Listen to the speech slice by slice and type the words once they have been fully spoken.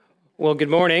Well, good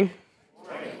morning.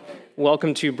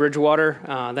 Welcome to Bridgewater.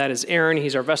 That is Aaron.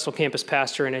 He's our Vestal campus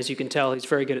pastor, and as you can tell, he's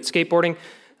very good at skateboarding.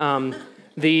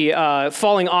 The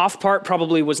falling off part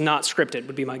probably was not scripted,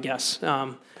 would be my guess.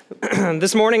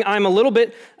 This morning, I'm a little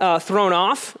bit thrown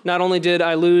off. Not only did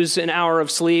I lose an hour of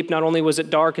sleep, not only was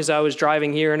it dark as I was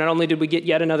driving here, not only did we get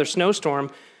yet another snowstorm,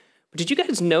 but did you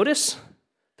guys notice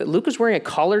that Luke was wearing a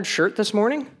collared shirt this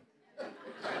morning?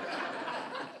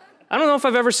 I don't know if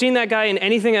I've ever seen that guy in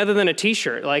anything other than a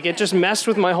t-shirt. Like, it just messed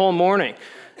with my whole morning.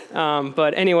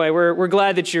 But anyway, we're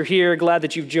glad that you're here, glad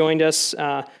that you've joined us.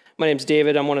 My name's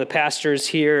David. I'm one of the pastors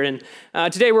here. And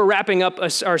today we're wrapping up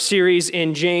our series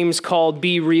in James called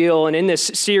Be Real. And in this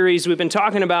series, we've been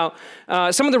talking about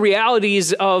some of the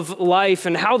realities of life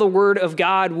and how the Word of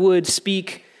God would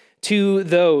speak to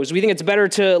those. We think it's better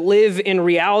to live in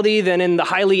reality than in the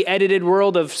highly edited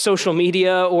world of social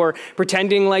media or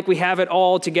pretending like we have it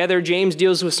all together. James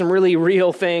deals with some really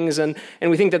real things, and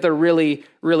we think that they're really,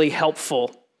 really helpful.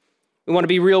 We want to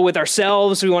be real with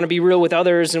ourselves, we want to be real with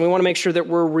others, and we want to make sure that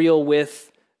we're real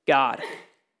with God.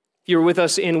 If you were with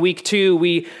us in week 2,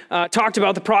 we talked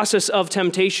about the process of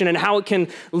temptation and how it can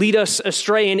lead us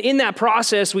astray. And in that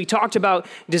process, we talked about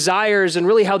desires and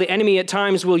really how the enemy at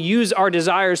times will use our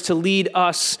desires to lead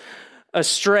us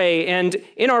astray. And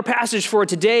in our passage for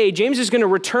today, James is going to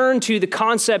return to the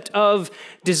concept of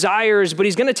desires, but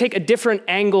he's going to take a different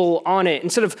angle on it.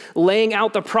 Instead of laying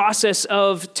out the process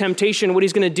of temptation, what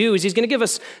he's going to do is he's going to give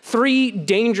us 3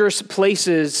 dangerous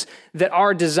places that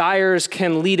our desires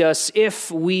can lead us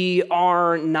if we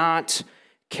are not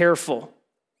careful.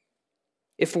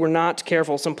 If we're not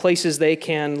careful, some places they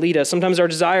can lead us. Sometimes our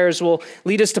desires will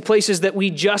lead us to places that we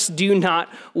just do not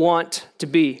want to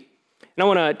be. And I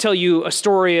want to tell you a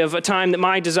story of a time that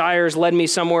my desires led me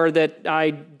somewhere that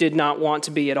I did not want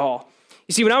to be at all.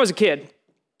 You see, when I was a kid,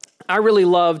 I really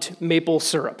loved maple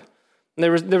syrup.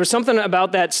 There was something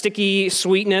about that sticky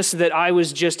sweetness that I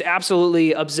was just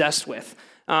absolutely obsessed with.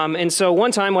 And so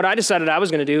one time what I decided I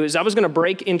was going to do is I was going to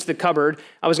break into the cupboard,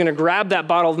 I was going to grab that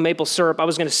bottle of maple syrup, I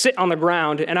was going to sit on the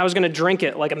ground, and I was going to drink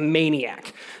it like a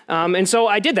maniac. And so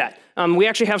I did that. We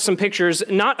actually have some pictures,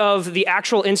 not of the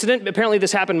actual incident, but apparently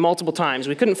this happened multiple times.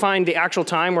 We couldn't find the actual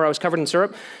time where I was covered in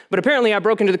syrup, but apparently I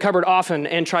broke into the cupboard often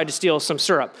and tried to steal some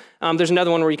syrup. There's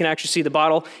another one where you can actually see the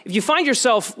bottle. If you find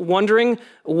yourself wondering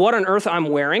what on earth I'm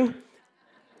wearing,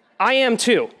 I am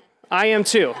too. I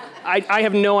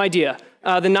have no idea.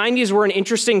 The 90s were an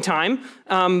interesting time,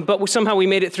 but somehow we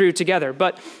made it through together.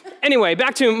 But anyway,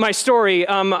 back to my story.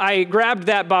 I grabbed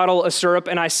that bottle of syrup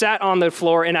and I sat on the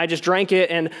floor and I just drank it,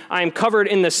 and I'm covered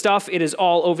in the stuff. It is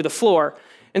all over the floor.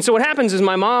 And so what happens is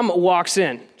my mom walks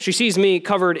in. She sees me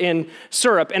covered in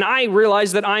syrup, and I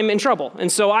realize that I'm in trouble.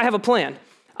 And so I have a plan.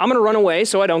 I'm going to run away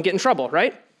so I don't get in trouble,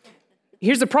 right?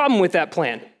 Here's the problem with that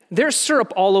plan. There's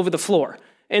syrup all over the floor.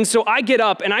 And so I get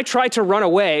up and I try to run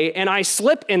away, and I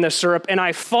slip in the syrup and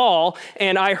I fall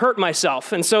and I hurt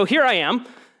myself. And so here I am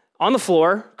on the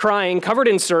floor, crying, covered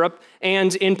in syrup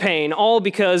and in pain, all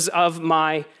because of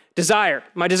my desire.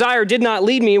 My desire did not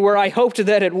lead me where I hoped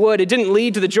that it would. It didn't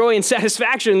lead to the joy and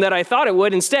satisfaction that I thought it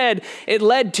would. Instead, it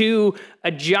led to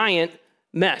a giant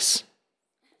mess.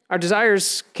 Our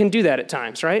desires can do that at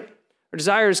times, right? Our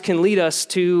desires can lead us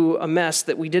to a mess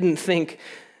that we didn't think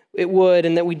it would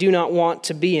and that we do not want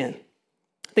to be in.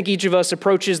 I think each of us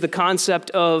approaches the concept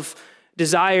of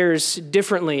desires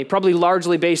differently, probably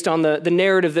largely based on the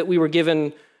narrative that we were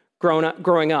given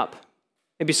growing up.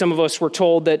 Maybe some of us were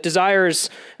told that desires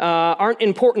aren't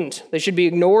important. They should be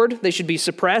ignored. They should be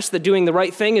suppressed, that doing the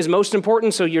right thing is most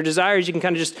important, so your desires, you can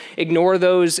kind of just ignore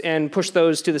those and push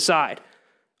those to the side.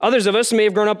 Others of us may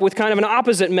have grown up with kind of an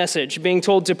opposite message, being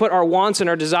told to put our wants and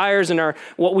our desires and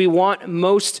what we want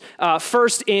most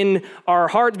first in our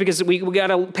heart, because we got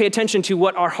to pay attention to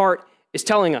what our heart is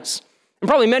telling us. And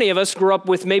probably many of us grew up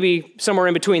with maybe somewhere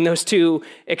in between those two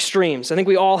extremes. I think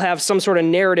we all have some sort of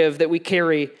narrative that we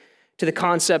carry to the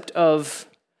concept of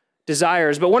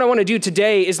desires. But what I want to do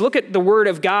today is look at the Word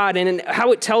of God and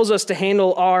how it tells us to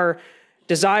handle our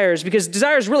desires, because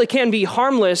desires really can be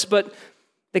harmless, but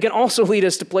they can also lead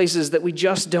us to places that we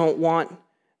just don't want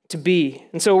to be.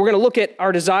 And so we're going to look at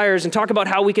our desires and talk about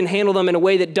how we can handle them in a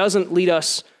way that doesn't lead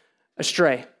us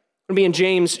astray. We're going to be in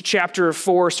James chapter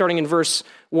 4, starting in verse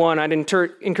 1. I'd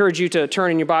encourage you to turn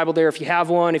in your Bible there if you have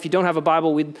one. If you don't have a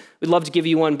Bible, we'd love to give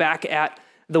you one back at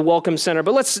the Welcome Center.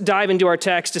 But let's dive into our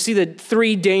text to see the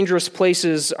 3 dangerous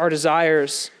places our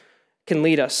desires can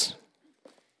lead us.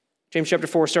 James chapter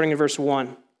 4, starting in verse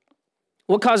 1.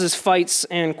 What causes fights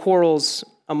and quarrels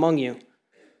among you?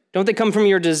 Don't they come from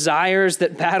your desires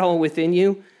that battle within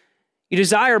you? You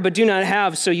desire but do not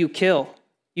have, so you kill.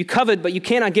 You covet, but you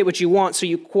cannot get what you want, so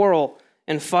you quarrel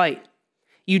and fight.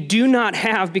 You do not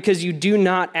have because you do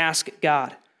not ask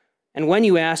God. And when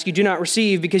you ask, you do not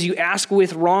receive because you ask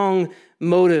with wrong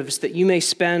motives, that you may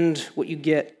spend what you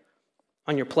get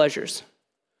on your pleasures.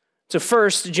 So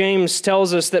first, James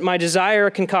tells us that my desire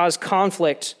can cause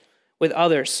conflict with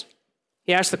others.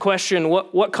 He asks the question,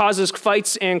 what causes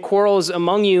fights and quarrels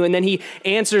among you? And then he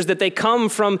answers that they come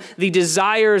from the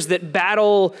desires that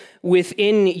battle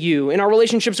within you. In our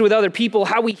relationships with other people,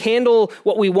 how we handle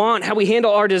what we want, how we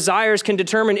handle our desires can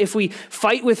determine if we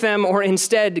fight with them or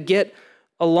instead get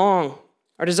along.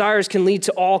 Our desires can lead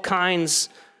to all kinds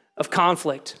of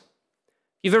conflict.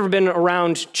 If you've ever been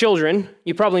around children,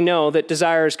 you probably know that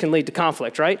desires can lead to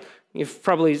conflict, right? You've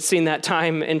probably seen that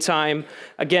time and time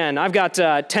again. I've got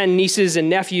 10 nieces and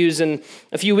nephews, and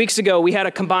a few weeks ago, we had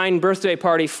a combined birthday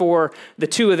party for the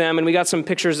two of them, and we got some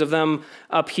pictures of them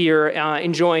up here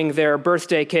enjoying their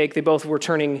birthday cake. They both were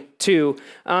turning 2.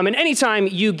 And anytime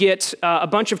you get a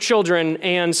bunch of children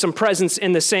and some presents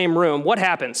in the same room, what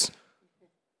happens?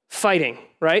 Fighting,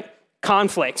 right?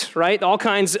 Conflict, right? All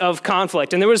kinds of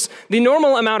conflict. And there was the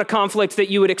normal amount of conflict that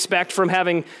you would expect from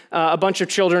having a bunch of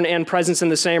children and presents in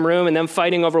the same room and them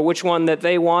fighting over which one that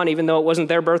they want, even though it wasn't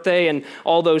their birthday and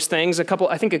all those things.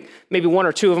 I think maybe 1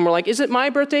 or 2 of them were like, is it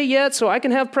my birthday yet so I can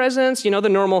have presents? The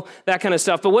normal, that kind of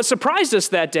stuff. But what surprised us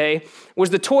that day was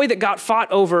the toy that got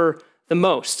fought over the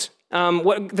most.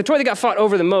 The toy that got fought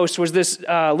over the most was this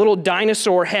little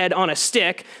dinosaur head on a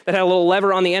stick that had a little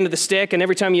lever on the end of the stick, and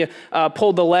every time you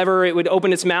pulled the lever, it would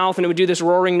open its mouth and it would do this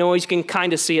roaring noise. You can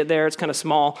kind of see it there. It's kind of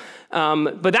small.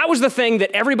 But that was the thing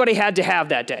that everybody had to have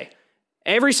that day.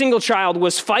 Every single child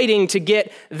was fighting to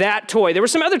get that toy. There were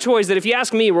some other toys that, if you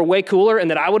ask me, were way cooler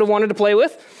and that I would have wanted to play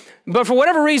with. But for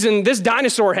whatever reason, this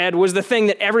dinosaur head was the thing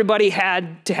that everybody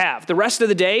had to have. The rest of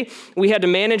the day, we had to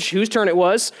manage whose turn it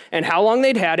was and how long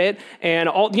they'd had it and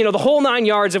all, the whole 9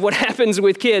 yards of what happens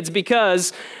with kids,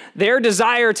 because their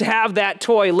desire to have that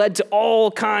toy led to all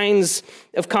kinds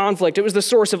of conflict. It was the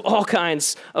source of all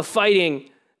kinds of fighting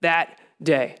that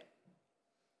day.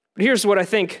 But here's what I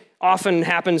think often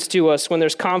happens to us when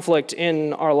there's conflict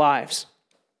in our lives.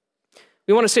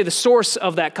 We want to say the source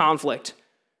of that conflict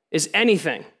is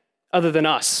anything other than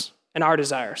us and our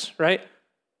desires, right?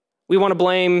 We want to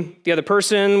blame the other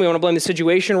person. We want to blame the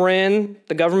situation we're in,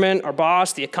 the government, our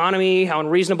boss, the economy, how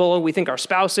unreasonable we think our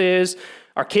spouse is,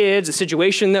 our kids, the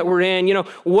situation that we're in,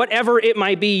 whatever it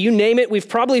might be, you name it, we've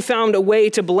probably found a way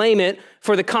to blame it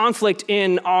for the conflict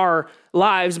in our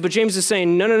lives. But James is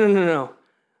saying, no.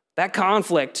 That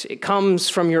conflict, it comes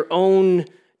from your own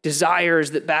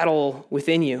desires that battle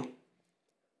within you.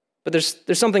 But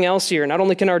there's something else here. Not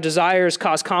only can our desires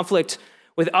cause conflict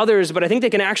with others, but I think they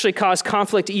can actually cause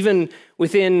conflict even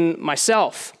within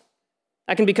myself.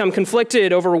 I can become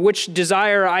conflicted over which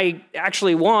desire I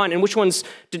actually want and which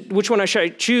one I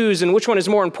should choose and which one is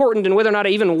more important and whether or not I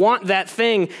even want that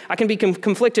thing. I can be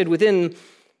conflicted within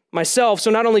myself.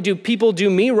 So not only do people do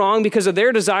me wrong because of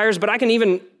their desires, but I can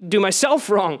even do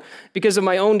myself wrong because of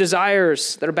my own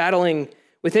desires that are battling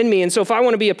within me. And so if I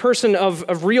want to be a person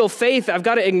of real faith, I've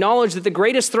got to acknowledge that the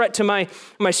greatest threat to my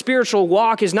spiritual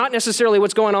walk is not necessarily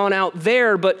what's going on out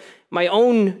there, but my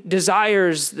own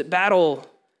desires that battle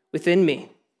within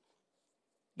me.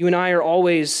 You and I are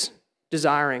always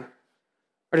desiring.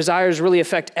 Our desires really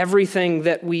affect everything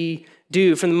that we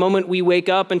do. From the moment we wake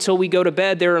up until we go to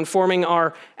bed, they're informing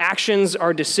our actions,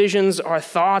 our decisions, our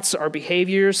thoughts, our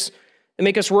behaviors. They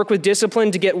make us work with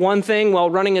discipline to get one thing while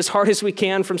running as hard as we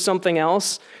can from something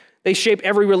else. They shape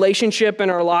every relationship in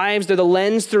our lives. They're the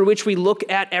lens through which we look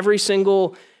at every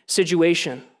single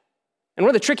situation. And one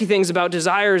of the tricky things about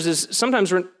desires is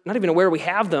sometimes we're not even aware we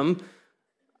have them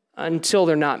until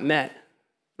they're not met.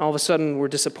 All of a sudden, we're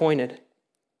disappointed.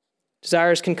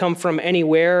 Desires can come from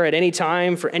anywhere, at any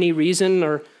time, for any reason,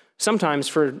 or sometimes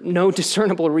for no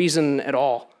discernible reason at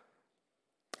all.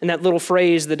 In that little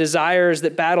phrase, the desires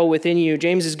that battle within you,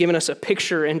 James has given us a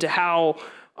picture into how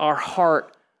our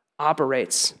heart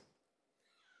operates.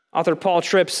 Author Paul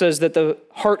Tripp says that the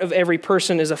heart of every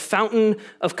person is a fountain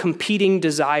of competing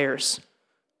desires.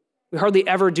 We hardly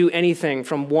ever do anything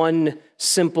from one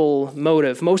simple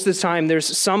motive. Most of the time,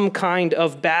 there's some kind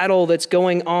of battle that's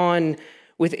going on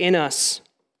within us.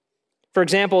 For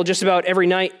example, just about every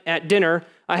night at dinner,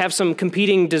 I have some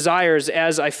competing desires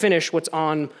as I finish what's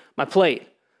on my plate.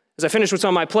 As I finish what's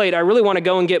on my plate, I really want to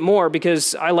go and get more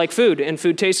because I like food and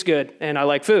food tastes good and I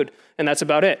like food and that's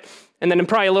about it. And then in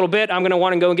probably a little bit, I'm going to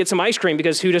want to go and get some ice cream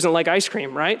because who doesn't like ice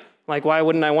cream, right? Like, why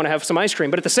wouldn't I want to have some ice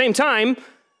cream? But at the same time,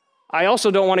 I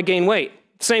also don't want to gain weight.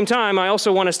 At the same time, I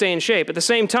also want to stay in shape. At the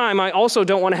same time, I also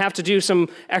don't want to have to do some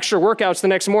extra workouts the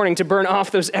next morning to burn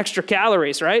off those extra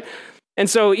calories, right? And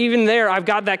so even there, I've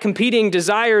got that competing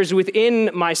desires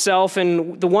within myself,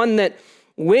 and the one that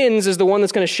wins is the one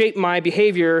that's going to shape my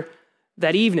behavior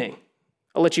that evening.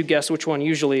 I'll let you guess which one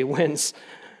usually wins.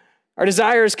 Our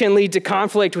desires can lead to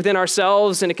conflict within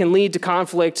ourselves, and it can lead to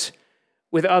conflict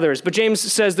with others. But James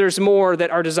says there's more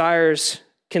that our desires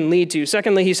can lead to.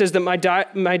 Secondly, he says that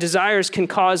my desires can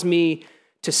cause me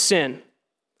to sin.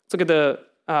 Let's look at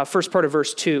the first part of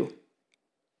verse 2.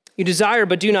 You desire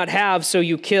but do not have, so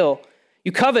you kill.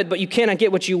 You covet but you cannot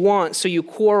get what you want, so you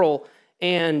quarrel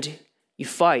and you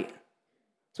fight.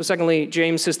 So secondly,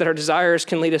 James says that our desires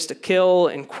can lead us to kill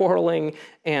and quarreling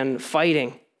and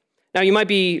fighting. Now, you might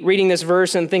be reading this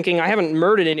verse and thinking, I haven't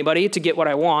murdered anybody to get what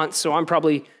I want, so I'm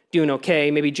probably doing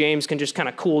okay. Maybe James can just kind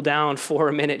of cool down for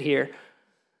a minute here.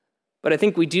 But I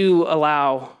think we do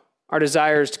allow our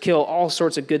desires to kill all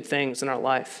sorts of good things in our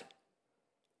life.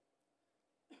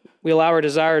 We allow our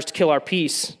desires to kill our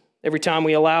peace. Every time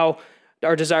we allow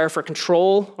our desire for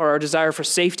control or our desire for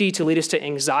safety to lead us to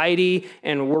anxiety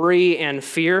and worry and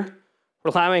fear,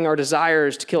 we're allowing our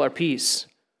desires to kill our peace.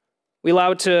 We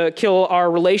allow it to kill our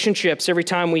relationships every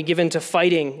time we give in to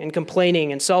fighting and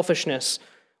complaining and selfishness.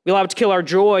 We allow it to kill our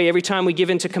joy every time we give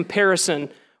in to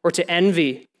comparison or to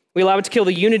envy. We allow it to kill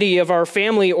the unity of our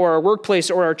family or our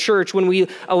workplace or our church when we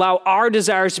allow our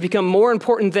desires to become more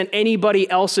important than anybody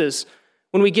else's.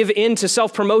 When we give in to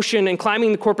self-promotion and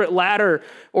climbing the corporate ladder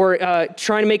or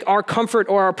trying to make our comfort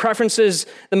or our preferences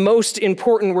the most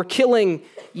important, we're killing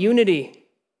unity.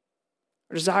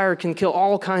 Our desire can kill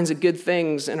all kinds of good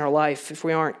things in our life if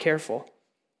we aren't careful.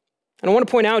 And I want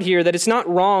to point out here that it's not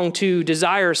wrong to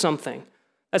desire something.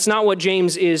 That's not what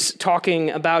James is talking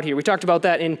about here. We talked about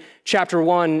that in chapter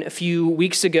 1 a few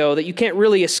weeks ago, that you can't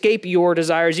really escape your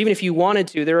desires, even if you wanted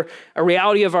to. They're a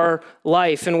reality of our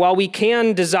life. And while we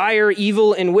can desire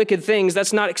evil and wicked things,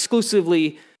 that's not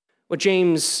exclusively what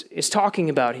James is talking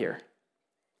about here.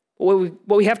 What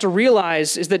we have to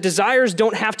realize is that desires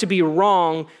don't have to be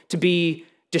wrong to be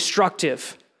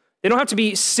destructive. They don't have to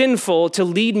be sinful to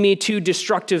lead me to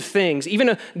destructive things. Even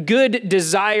a good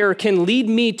desire can lead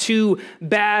me to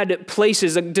bad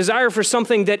places. A desire for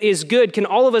something that is good can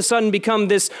all of a sudden become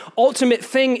this ultimate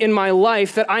thing in my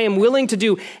life that I am willing to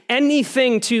do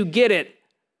anything to get it,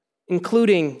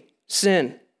 including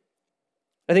sin.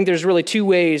 I think there's really two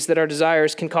ways that our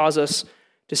desires can cause us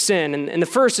to sin. And the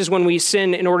first is when we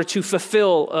sin in order to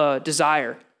fulfill a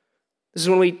desire. This is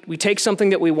when we take something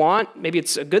that we want. Maybe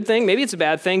it's a good thing, maybe it's a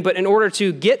bad thing, but in order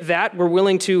to get that, we're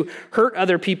willing to hurt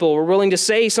other people. We're willing to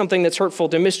say something that's hurtful,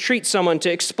 to mistreat someone,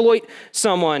 to exploit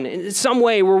someone. In some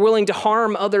way, we're willing to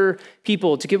harm other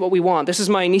people to get what we want. This is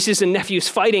my nieces and nephews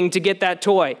fighting to get that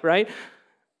toy, right?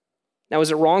 Now,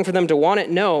 is it wrong for them to want it?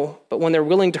 No, but when they're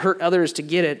willing to hurt others to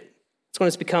get it, that's when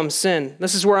it's become sin.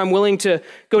 This is where I'm willing to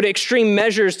go to extreme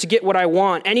measures to get what I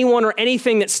want. Anyone or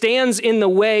anything that stands in the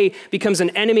way becomes an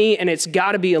enemy, and it's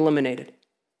got to be eliminated.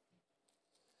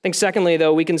 I think secondly,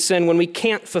 though, we can sin when we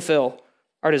can't fulfill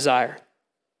our desire.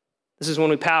 This is when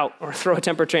we pout or throw a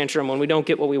temper tantrum, when we don't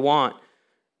get what we want.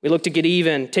 We look to get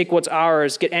even, take what's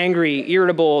ours, get angry,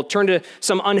 irritable, turn to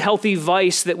some unhealthy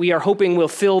vice that we are hoping will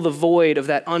fill the void of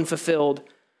that unfulfilled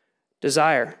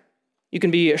desire. You can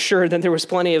be assured that there was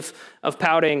plenty of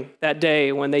pouting that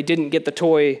day when they didn't get the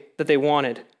toy that they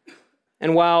wanted.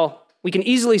 And while we can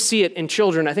easily see it in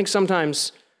children, I think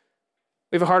sometimes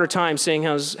we have a harder time seeing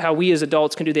how we as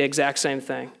adults can do the exact same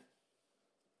thing.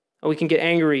 How we can get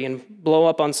angry and blow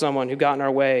up on someone who got in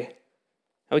our way.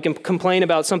 How we can complain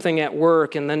about something at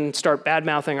work and then start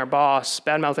bad-mouthing our boss,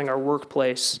 bad-mouthing our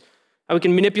workplace. How we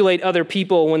can manipulate other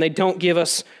people when they don't give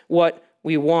us what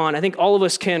we want. I think all of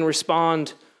us can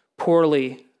respond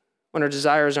poorly when our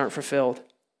desires aren't fulfilled.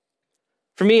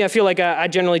 For me, I feel like I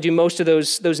generally do most of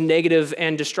those negative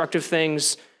and destructive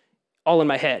things all in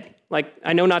my head. Like,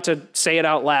 I know not to say it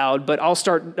out loud, but I'll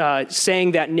start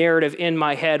saying that narrative in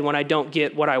my head when I don't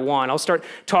get what I want. I'll start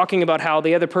talking about how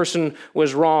the other person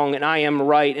was wrong and I am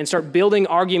right, and start building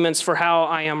arguments for how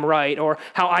I am right or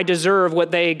how I deserve what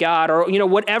they got, or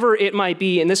whatever it might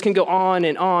be. And this can go on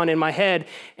in my head,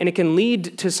 and it can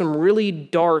lead to some really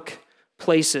dark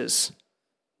places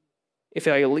if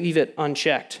I leave it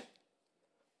unchecked.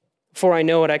 Before I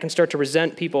know it, I can start to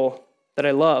resent people that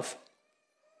I love.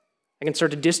 I can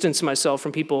start to distance myself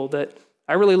from people that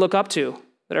I really look up to,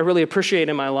 that I really appreciate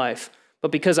in my life. But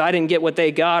because I didn't get what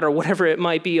they got or whatever it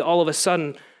might be, all of a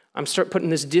sudden, I'm start putting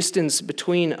this distance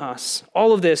between us.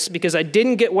 All of this because I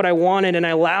didn't get what I wanted and I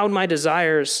allowed my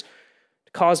desires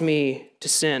to cause me to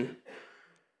sin.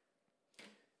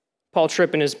 Paul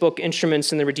Tripp, in his book,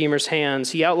 Instruments in the Redeemer's Hands,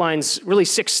 he outlines really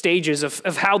 6 stages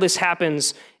of how this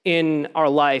happens in our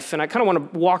life. And I kind of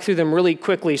want to walk through them really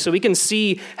quickly so we can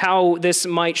see how this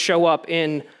might show up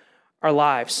in our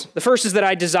lives. The first is that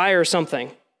I desire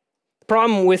something. The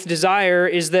problem with desire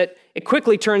is that it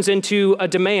quickly turns into a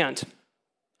demand.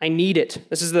 I need it.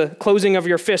 This is the closing of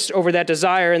your fist over that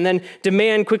desire. And then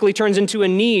demand quickly turns into a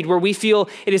need where we feel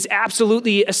it is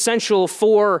absolutely essential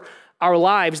for our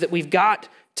lives, that we've got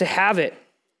to have it.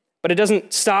 But it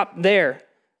doesn't stop there.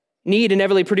 Need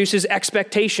inevitably produces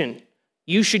expectation.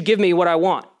 You should give me what I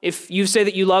want. If you say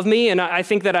that you love me and I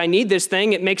think that I need this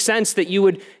thing, it makes sense that you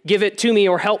would give it to me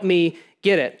or help me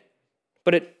get it.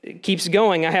 But it keeps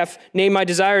going. I have named my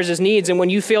desires as needs, and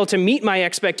when you fail to meet my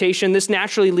expectation, this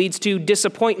naturally leads to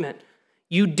disappointment.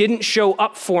 You didn't show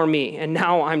up for me, and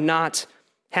now I'm not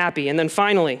happy. And then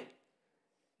finally,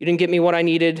 you didn't get me what I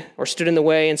needed or stood in the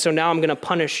way, and so now I'm going to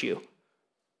punish you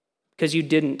because you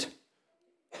didn't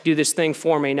do this thing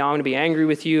for me. Now I'm going to be angry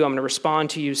with you. I'm going to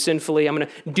respond to you sinfully. I'm going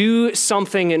to do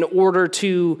something in order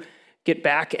to get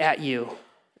back at you.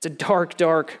 It's a dark,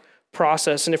 dark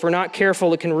process. And if we're not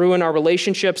careful, it can ruin our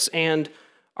relationships and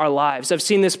our lives. I've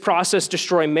seen this process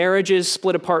destroy marriages,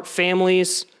 split apart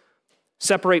families,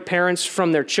 separate parents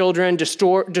from their children,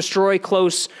 destroy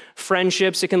close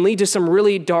friendships. It can lead to some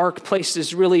really dark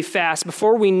places really fast.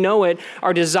 Before we know it,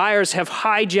 our desires have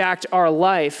hijacked our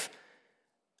life,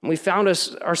 and we found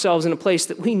ourselves in a place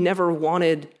that we never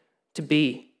wanted to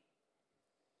be.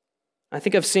 I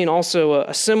think I've seen also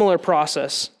a similar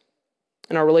process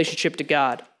in our relationship to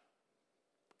God.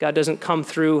 God doesn't come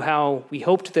through how we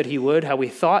hoped that he would, how we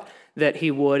thought that he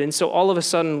would, and so all of a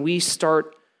sudden we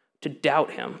start to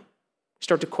doubt him,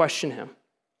 start to question him.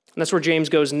 And that's where James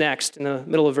goes next in the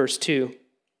middle of verse 2.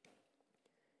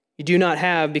 You do not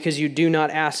have because you do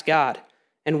not ask God.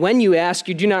 And when you ask,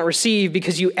 you do not receive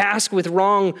because you ask with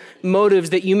wrong motives,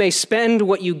 that you may spend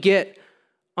what you get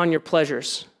on your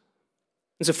pleasures.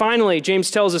 And so finally,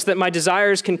 James tells us that my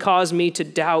desires can cause me to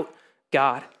doubt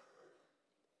God.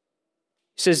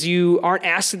 He says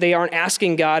they aren't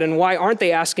asking God. And why aren't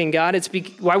they asking God?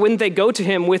 Why wouldn't they go to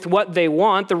him with what they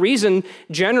want? The reason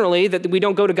generally that we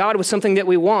don't go to God with something that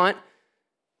we want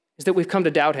is that we've come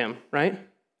to doubt him, right?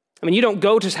 I mean, you don't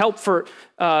go to help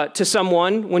to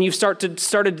someone when you've started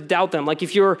to doubt them. Like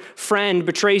if your friend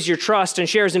betrays your trust and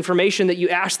shares information that you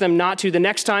asked them not to, the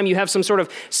next time you have some sort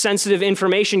of sensitive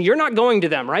information, you're not going to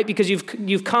them, right? Because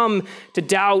you've come to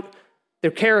doubt their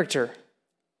character.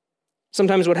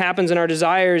 Sometimes what happens in our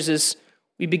desires is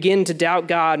we begin to doubt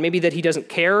God, maybe that he doesn't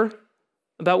care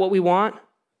about what we want.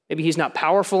 Maybe he's not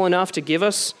powerful enough to give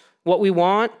us what we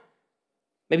want.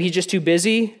 Maybe he's just too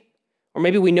busy. Or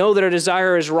maybe we know that our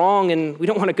desire is wrong and we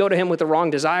don't want to go to him with the wrong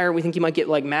desire. We think he might get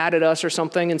mad at us or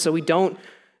something, and so we don't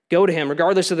go to him.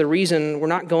 Regardless of the reason, we're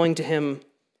not going to him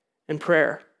in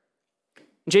prayer.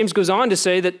 James goes on to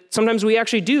say that sometimes we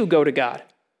actually do go to God,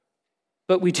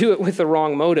 but we do it with the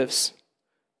wrong motives.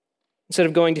 Instead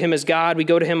of going to him as God, we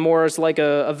go to him more as like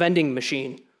a vending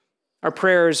machine. Our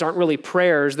prayers aren't really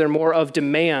prayers. They're more of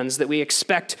demands that we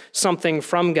expect something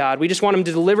from God. We just want him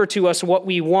to deliver to us what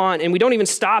we want, and we don't even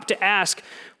stop to ask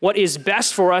what is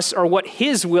best for us or what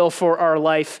his will for our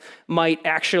life might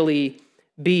actually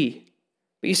be.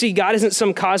 But you see, God isn't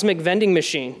some cosmic vending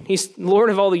machine. He's Lord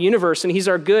of all the universe, and he's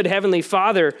our good heavenly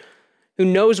Father who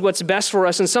knows what's best for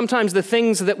us. And sometimes the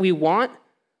things that we want,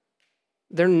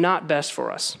 they're not best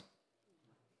for us.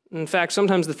 In fact,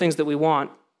 sometimes the things that we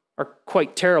want are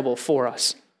quite terrible for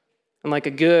us. And like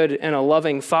a good and a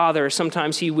loving father,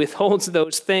 sometimes he withholds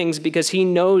those things because he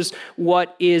knows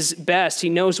what is best. He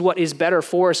knows what is better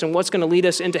for us and what's going to lead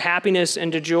us into happiness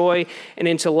and to joy and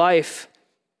into life.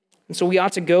 And so we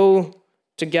ought to go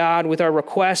to God with our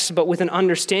requests, but with an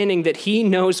understanding that he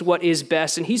knows what is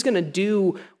best and he's going to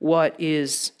do what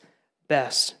is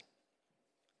best.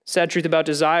 Sad truth about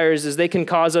desires is they can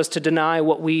cause us to deny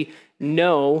what we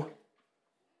know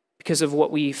because of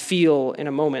what we feel in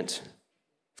a moment.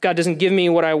 If God doesn't give me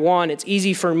what I want, it's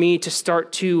easy for me to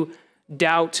start to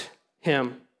doubt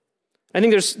him. I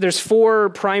think there's 4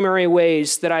 primary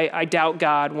ways that I doubt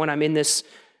God when I'm in this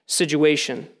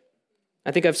situation.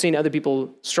 I think I've seen other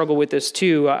people struggle with this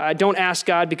too. I don't ask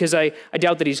God because I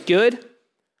doubt that he's good.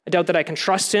 I doubt that I can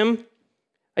trust him.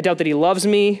 I doubt that he loves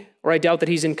me, or I doubt that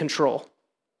he's in control.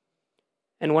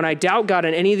 And when I doubt God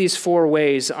in any of these 4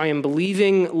 ways, I am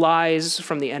believing lies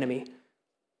from the enemy.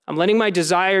 I'm letting my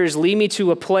desires lead me to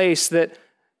a place that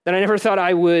I never thought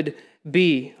I would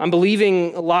be. I'm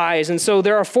believing lies. And so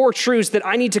there are 4 truths that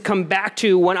I need to come back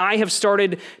to when I have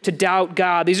started to doubt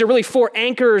God. These are really 4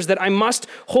 anchors that I must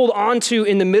hold on to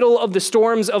in the middle of the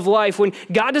storms of life. When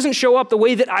God doesn't show up the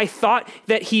way that I thought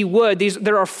that he would,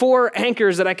 there are 4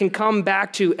 anchors that I can come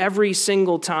back to every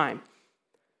single time.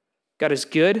 God is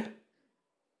good.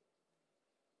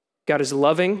 God is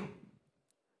loving.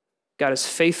 God is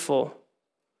faithful.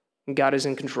 And God is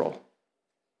in control.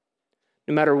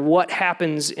 No matter what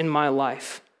happens in my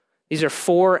life, these are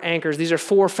 4 anchors. These are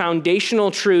 4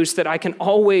 foundational truths that I can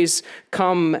always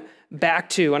come back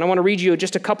to. And I want to read you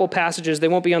just a couple passages, they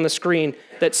won't be on the screen,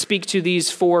 that speak to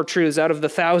these 4 truths out of the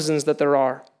thousands that there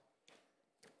are.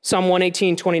 Psalm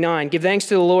 118:29, give thanks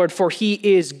to the Lord, for he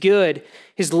is good.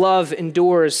 His love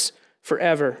endures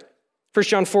forever. 1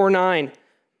 John 4:9,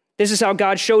 this is how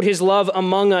God showed his love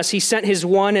among us. He sent his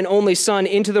one and only Son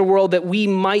into the world that we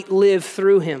might live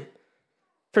through him.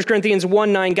 1 Corinthians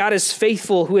 1:9, God is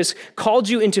faithful, who has called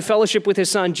you into fellowship with his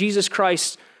Son, Jesus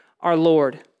Christ our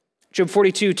Lord. Job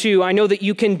 42:2, I know that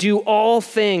you can do all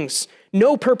things.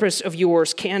 No purpose of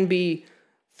yours can be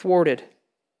thwarted.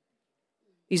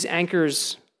 These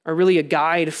anchors are really a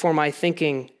guide for my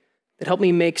thinking that help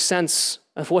me make sense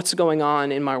of what's going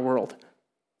on in my world.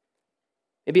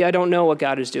 Maybe I don't know what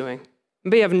God is doing.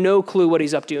 Maybe I have no clue what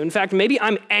he's up to. In fact, maybe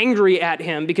I'm angry at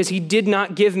him because he did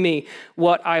not give me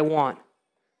what I want.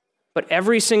 But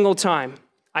every single time,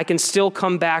 I can still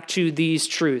come back to these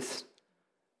truths.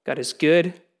 God is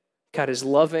good, God is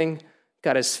loving,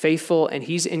 God is faithful, and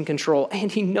he's in control,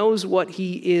 and he knows what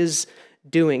he is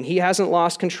doing. He hasn't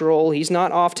lost control. He's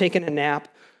not off taking a nap.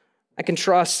 I can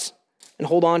trust and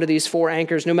hold on to these 4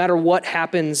 anchors no matter what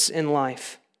happens in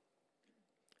life.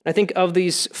 I think of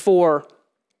these 4,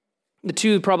 the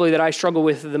 2 probably that I struggle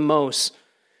with the most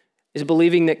is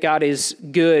believing that God is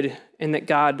good and that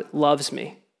God loves me.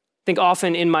 I think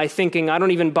often in my thinking, I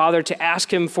don't even bother to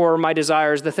ask him for my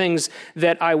desires, the things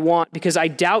that I want, because I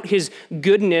doubt his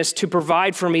goodness to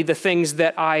provide for me the things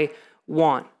that I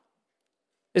want.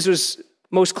 This was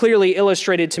most clearly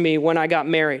illustrated to me when I got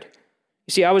married.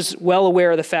 You see, I was well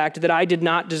aware of the fact that I did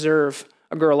not deserve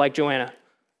a girl like Joanna.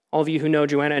 All of you who know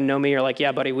Joanna and know me are like,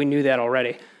 yeah, buddy, we knew that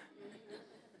already.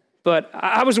 But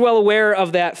I was well aware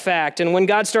of that fact. And when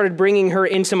God started bringing her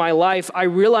into my life, I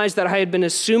realized that I had been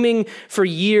assuming for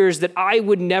years that I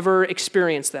would never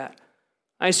experience that.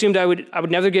 I assumed I would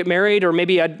never get married, or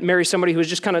maybe I'd marry somebody who was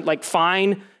just kind of like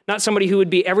fine, not somebody who would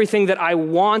be everything that I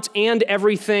want and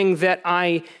everything that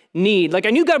I need. Like I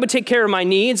knew God would take care of my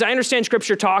needs. I understand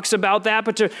Scripture talks about that,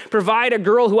 but to provide a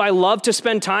girl who I love to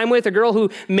spend time with, a girl who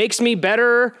makes me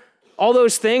better, all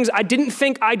those things, I didn't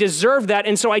think I deserved that,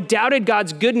 and so I doubted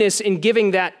God's goodness in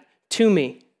giving that to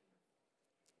me.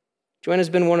 Joanna's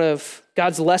been one of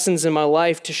God's lessons in my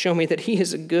life to show me that he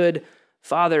is a good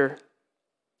father,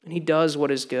 and he does what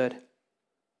is good.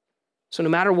 So no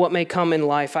matter what may come in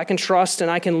life, I can trust and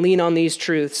I can lean on these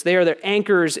truths. They are the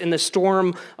anchors in the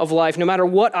storm of life. No matter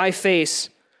what I face,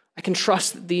 I can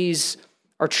trust that these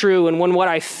are true, and when what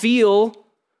I feel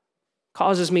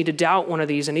causes me to doubt one of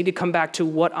these, I need to come back to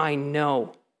what I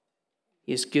know.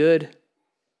 He is good,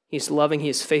 he's loving, he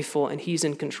is faithful, and he's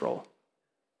in control.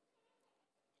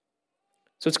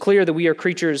 So it's clear that we are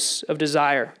creatures of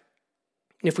desire.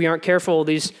 And if we aren't careful,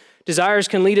 these desires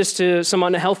can lead us to some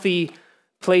unhealthy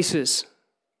places.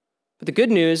 But the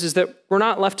good news is that we're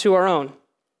not left to our own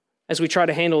as we try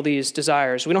to handle these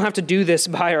desires. We don't have to do this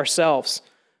by ourselves.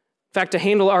 In fact, to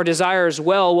handle our desires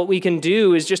well, what we can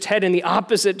do is just head in the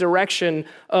opposite direction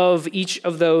of each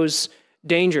of those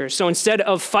dangers. So instead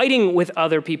of fighting with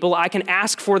other people, I can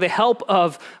ask for the help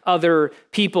of other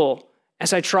people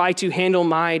as I try to handle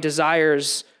my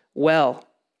desires well.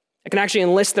 I can actually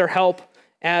enlist their help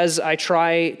as I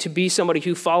try to be somebody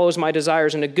who follows my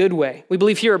desires in a good way. We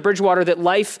believe here at Bridgewater that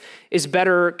life is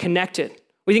better connected.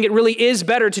 We think it really is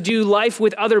better to do life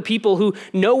with other people who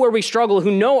know where we struggle,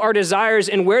 who know our desires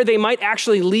and where they might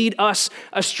actually lead us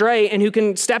astray, and who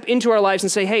can step into our lives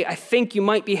and say, hey, I think you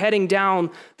might be heading down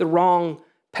the wrong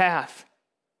path.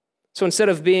 So instead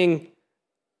of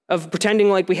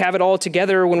pretending like we have it all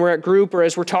together when we're at group or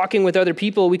as we're talking with other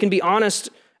people, we can be honest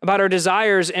about our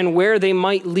desires and where they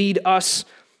might lead us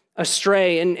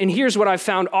astray. And here's what I've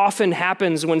found often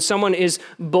happens when someone is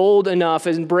bold enough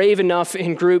and brave enough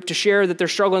in group to share that they're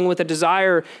struggling with a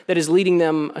desire that is leading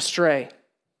them astray.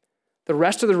 The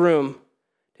rest of the room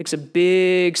takes a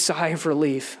big sigh of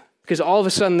relief because all of a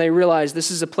sudden they realize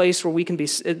this is a place where we can be,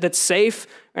 that's safe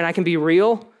and I can be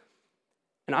real.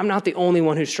 And I'm not the only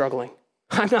one who's struggling.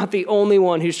 I'm not the only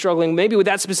one who's struggling, maybe with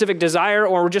that specific desire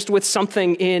or just with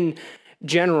something in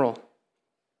general.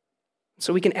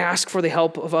 So we can ask for the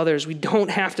help of others. We don't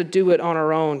have to do it on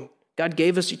our own. God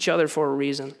gave us each other for a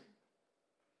reason.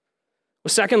 Well,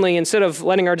 secondly, instead of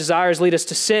letting our desires lead us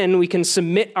to sin, we can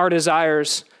submit our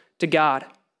desires to God.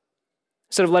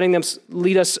 Instead of letting them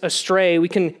lead us astray, we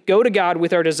can go to God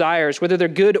with our desires, whether they're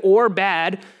good or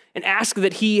bad, and ask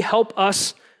that he help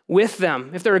us with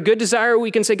them. If they're a good desire,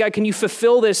 we can say, God, can you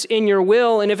fulfill this in your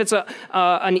will? And if it's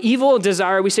an evil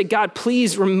desire, we say, God,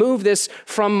 please remove this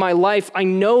from my life. I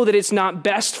know that it's not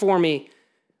best for me.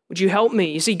 Would you help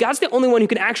me? You see, God's the only one who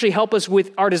can actually help us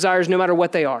with our desires, no matter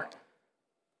what they are.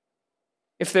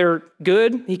 If they're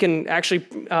good, he can actually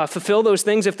fulfill those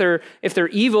things. If they're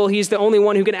evil, he's the only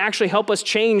one who can actually help us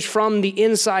change from the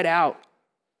inside out.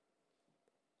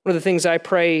 One of the things I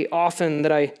pray often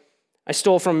that I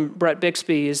stole from Brett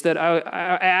Bixby is that I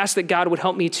ask that God would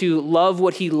help me to love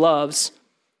what he loves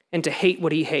and to hate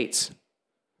what he hates.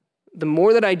 The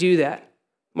more that I do that,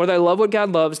 the more that I love what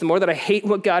God loves, the more that I hate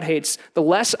what God hates, the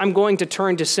less I'm going to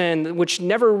turn to sin, which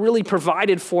never really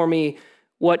provided for me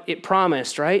what it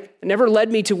promised, right? It never led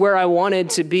me to where I wanted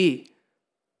to be.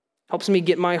 Helps me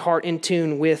get my heart in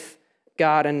tune with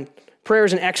God, and prayer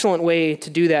is an excellent way to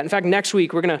do that. In fact, next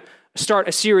week we're going to start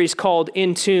a series called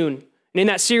In Tune. And in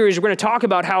that series, we're going to talk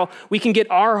about how we can get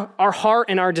our heart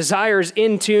and our desires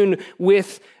in tune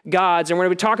with God's. And we're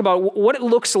going to talk about what it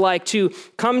looks like to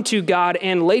come to God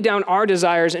and lay down our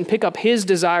desires and pick up his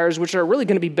desires, which are really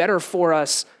going to be better for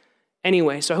us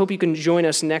anyway. So I hope you can join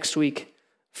us next week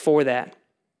for that.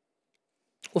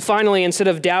 Well, finally, instead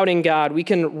of doubting God, we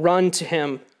can run to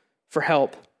him for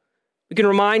help. We can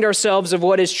remind ourselves of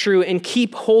what is true and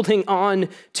keep holding on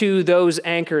to those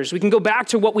anchors. We can go back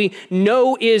to what we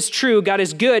know is true. God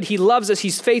is good. He loves us.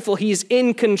 He's faithful. He's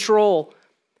in control.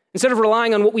 Instead of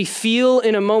relying on what we feel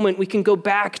in a moment, we can go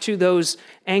back to those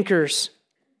anchors.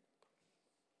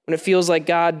 When it feels like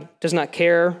God does not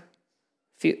care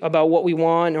about what we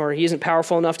want, or he isn't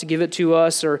powerful enough to give it to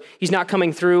us, or he's not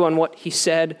coming through on what he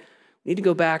said, we need to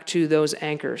go back to those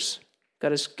anchors.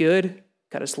 God is good.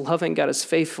 God is loving. God is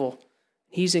faithful.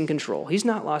 He's in control. He's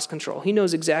not lost control. He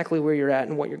knows exactly where you're at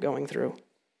and what you're going through.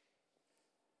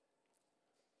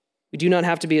 We do not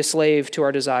have to be a slave to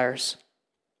our desires.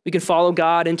 We can follow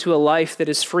God into a life that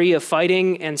is free of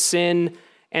fighting and sin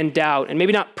and doubt. And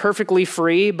maybe not perfectly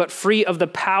free, but free of the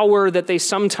power that they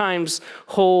sometimes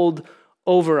hold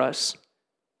over us.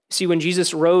 See, when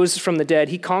Jesus rose from the dead,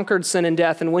 he conquered sin and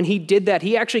death. And when he did that,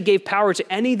 he actually gave power to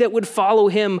any that would follow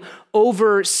him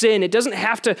over sin. It doesn't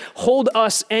have to hold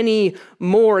us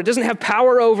anymore. It doesn't have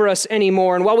power over us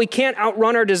anymore. And while we can't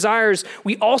outrun our desires,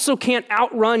 we also can't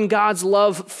outrun God's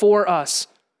love for us.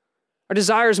 Our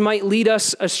desires might lead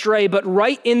us astray, but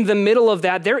right in the middle of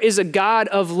that, there is a God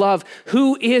of love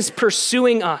who is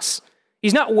pursuing us.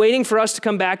 He's not waiting for us to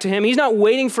come back to him. He's not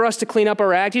waiting for us to clean up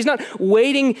our act. He's not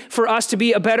waiting for us to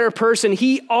be a better person.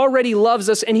 He already loves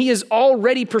us, and he is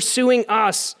already pursuing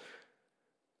us.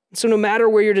 So no matter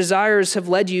where your desires have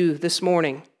led you this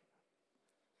morning,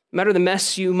 no matter the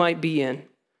mess you might be in,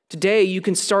 today you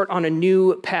can start on a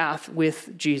new path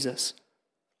with Jesus.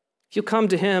 If you'll come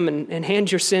to him and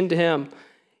hand your sin to him,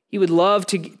 he would love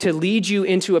to lead you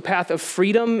into a path of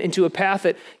freedom, into a path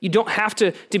that you don't have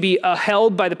to be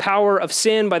held by the power of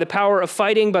sin, by the power of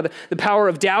fighting, by the power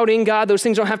of doubting God. Those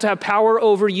things don't have to have power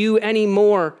over you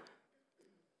anymore.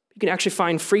 You can actually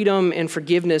find freedom and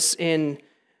forgiveness in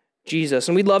Jesus.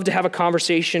 And we'd love to have a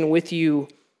conversation with you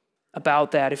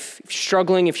about that. If you're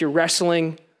struggling, if you're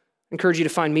wrestling, I encourage you to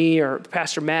find me or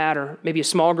Pastor Matt or maybe a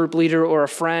small group leader or a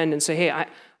friend and say, hey,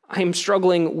 I'm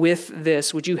struggling with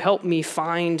this. Would you help me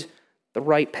find the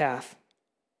right path?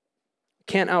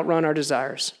 We can't outrun our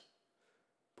desires,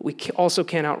 but we also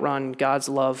can't outrun God's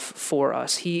love for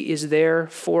us. He is there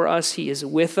for us. He is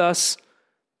with us,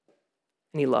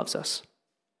 and he loves us.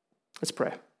 Let's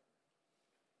pray.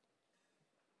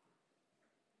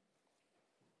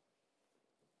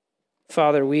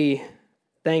 Father, we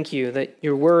thank you that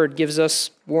your word gives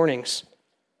us warnings.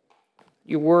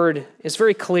 Your word is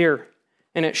very clear.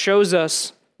 And it shows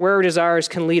us where our desires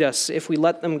can lead us if we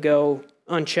let them go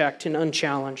unchecked and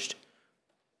unchallenged.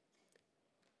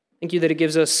 Thank you that it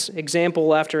gives us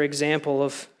example after example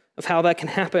of how that can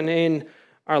happen in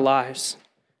our lives.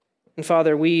 And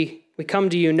Father, we come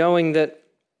to you knowing that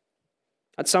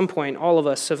at some point, all of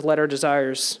us have let our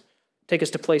desires take us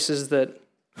to places that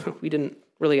we didn't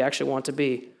really actually want to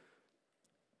be.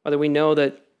 Father, we know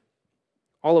that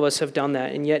all of us have done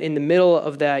that, and yet in the middle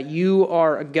of that, you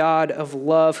are a God of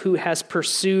love who has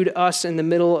pursued us in the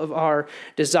middle of our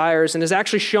desires and has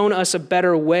actually shown us a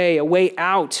better way, a way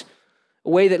out, a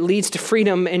way that leads to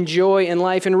freedom and joy in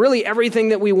life and really everything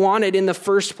that we wanted in the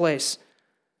first place.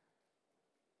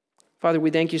 Father,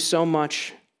 we thank you so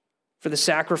much for the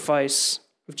sacrifice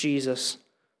of Jesus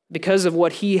because of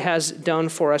what he has done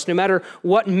for us. No matter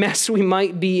what mess we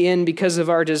might be in because of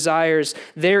our desires,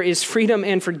 there is freedom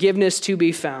and forgiveness to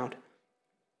be found.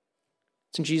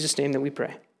 It's in Jesus' name that we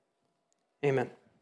pray. Amen.